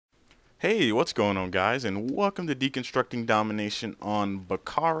Hey, what's going on, guys, and welcome to Deconstructing Domination on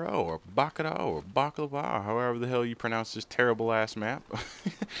Bakaara or Bakaara or Baklava, or however the hell you pronounce this terrible ass map.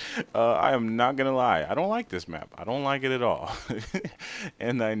 I am not gonna lie, I don't like this map. I don't like it at all.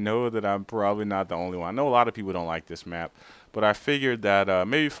 And I know that I'm probably not the only one. I know a lot of people don't like this map, but I figured that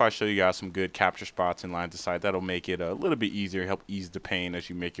maybe if I show you guys some good capture spots and lines of sight, that'll make it a little bit easier, help ease the pain as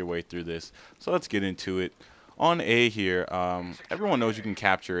you make your way through this. So let's get into it. On A here, everyone knows you can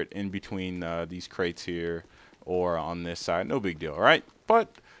capture it in between these crates here or on this side. No big deal, all right? But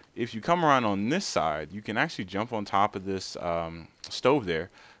if you come around on this side, you can actually jump on top of this stove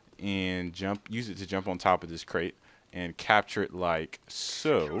there and use it to jump on top of this crate and capture it like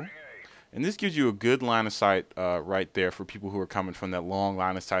so. And this gives you a good line of sight right there for people who are coming from that long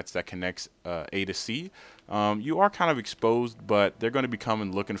line of sights that connects A to C. You are kind of exposed, but they're going to be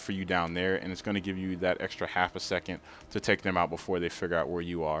coming looking for you down there, and it's going to give you that extra half a second to take them out before they figure out where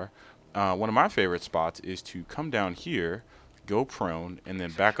you are. One of my favorite spots is to come down here, go prone, and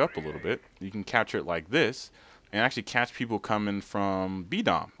then back up a little bit. You can capture it like this and actually catch people coming from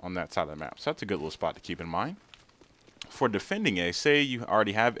B-Dom on that side of the map. So that's a good little spot to keep in mind. For defending A, say you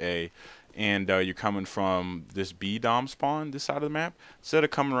already have A, and you're coming from this B-Dom spawn, this side of the map, instead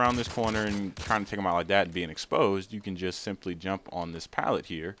of coming around this corner and trying to take them out like that and being exposed, you can just simply jump on this pallet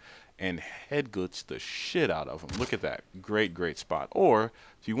here and headglitch the shit out of them. Look at that. Great, great spot. Or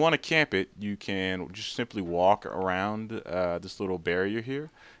if you want to camp it, you can just simply walk around this little barrier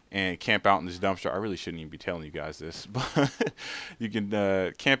here and camp out in this dumpster. I really shouldn't even be telling you guys this, but you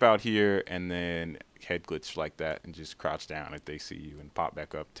can camp out here and then head glitch like that and just crouch down if they see you and pop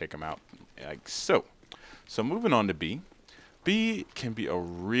back up, take them out like so. So moving on to B. B can be a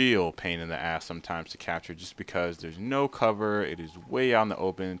real pain in the ass sometimes to capture just because there's no cover. It is way out in the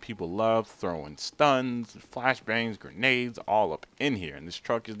open. People love throwing stuns, flashbangs, grenades all up in here, and this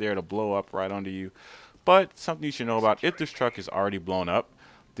truck is there to blow up right under you. But something you should know about, if this truck is already blown up,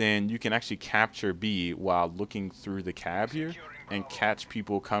 then you can actually capture B while looking through the cab here and catch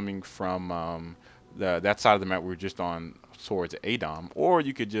people coming from that side of the map we were just on towards A-Dom, or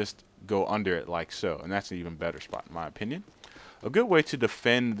you could just go under it like so, and that's an even better spot in my opinion. A good way to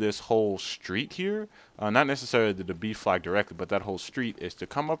defend this whole street here, not necessarily the B flag directly, but that whole street, is to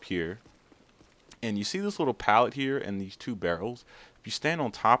come up here, and you see this little pallet here and these two barrels. If you stand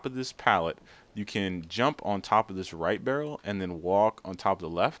on top of this pallet, you can jump on top of this right barrel and then walk on top of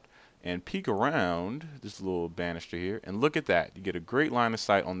the left and peek around this little banister here, and look at that. You get a great line of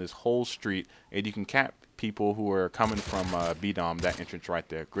sight on this whole street, and you can cap people who are coming from B-Dom, that entrance right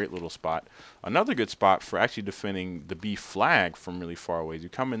there. Great little spot. Another good spot for actually defending the B flag from really far away is you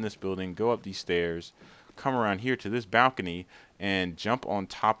come in this building, go up these stairs, come around here to this balcony, and jump on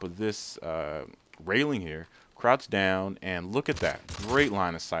top of this railing here, crouch down, and look at that. Great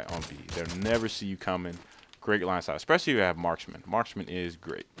line of sight on B. They'll never see you coming. Great line of sight, especially if you have marksman. Marksman is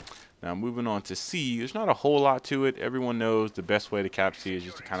great. Now moving on to C, there's not a whole lot to it. Everyone knows the best way to cap C is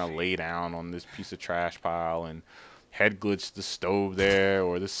just to kind of lay down on this piece of trash pile and head glitch the stove there,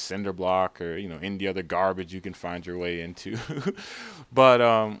 or the cinder block, or any other garbage you can find your way into. But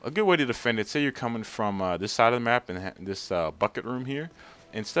a good way to defend it, say you're coming from this side of the map and this bucket room here,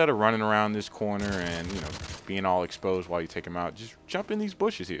 instead of running around this corner and being all exposed while you take them out, just jump in these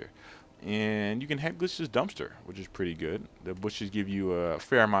bushes here. And you can head glitch this dumpster, which is pretty good. The bushes give you a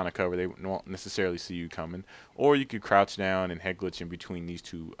fair amount of cover. They won't necessarily see you coming. Or you could crouch down and head glitch in between these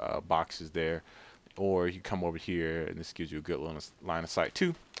two boxes there. Or you come over here, and this gives you a good line of sight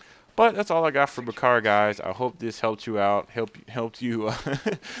too. But that's all I got for Bakaara, guys. I hope this helped you out, helped you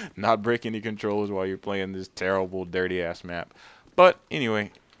not break any controls while you're playing this terrible, dirty-ass map. But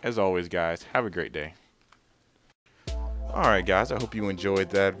anyway, as always, guys, have a great day. Alright guys, I hope you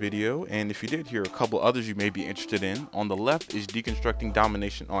enjoyed that video, and if you did, here are a couple others you may be interested in. On the left is Deconstructing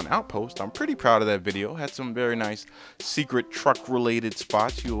Domination on Outpost. I'm pretty proud of that video. Had some very nice secret truck related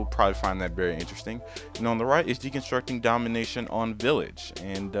spots. You'll probably find that very interesting. And on the right is Deconstructing Domination on Village,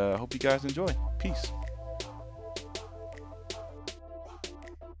 and hope you guys enjoy. Peace.